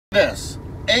This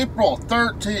April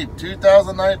 13th,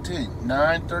 2019,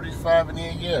 9:35 in the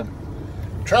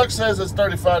a.m. Truck says it's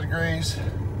 35 degrees.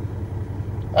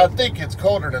 I think it's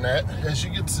colder than that, as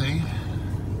you can see.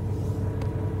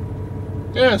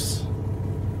 Yes,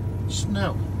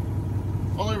 snow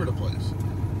all over the place.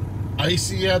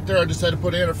 Icy out there. I just had to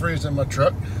put antifreeze in my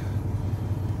truck.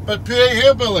 But PA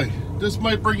Hillbilly, this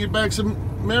might bring you back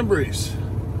some memories.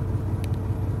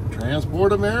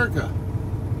 Transport America.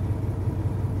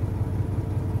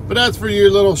 But that's for you,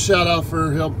 little shout out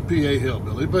for PA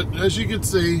Hillbilly. But as you can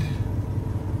see,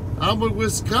 I'm in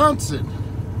Wisconsin.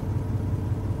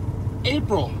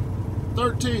 April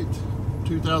 13th,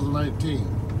 2019.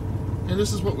 And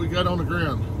this is what we got on the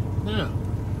ground. Yeah.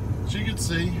 As you can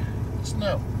see,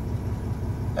 snow.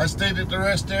 I stayed at the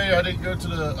rest area. I didn't go to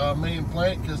the main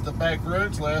plant because the back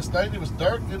roads last night, it was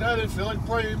dark and I didn't feel like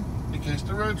playing in case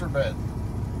the roads were bad.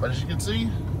 But as you can see,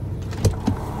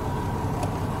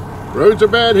 roads are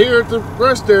bad here at the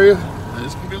rest area.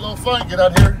 It's going to be a little fun. Get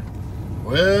out here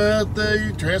with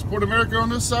the Transport America on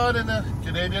this side and the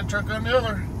Canadian truck on the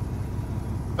other.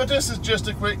 But this is just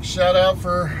a quick shout out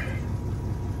for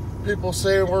people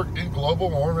saying we're in global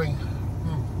warming.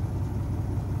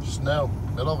 Snow,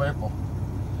 middle of April.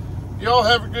 Y'all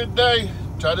have a good day.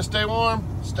 Try to stay warm,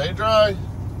 stay dry.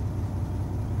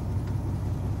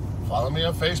 Follow me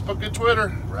on Facebook and Twitter,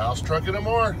 Rouse Trucking and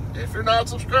More. If you're not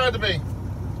subscribed to me,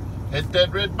 hit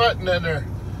that red button in there.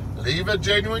 Leave a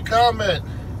genuine comment.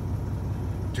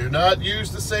 Do not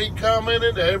use the same comment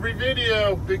in every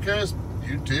video because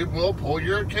YouTube will pull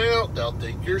your account. They'll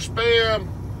think you're spam.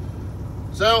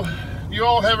 So, you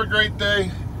all have a great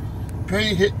day. PA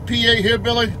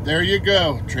Hillbilly, there you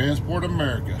go. Transport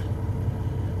America.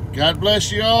 God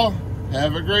bless you all.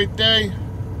 Have a great day.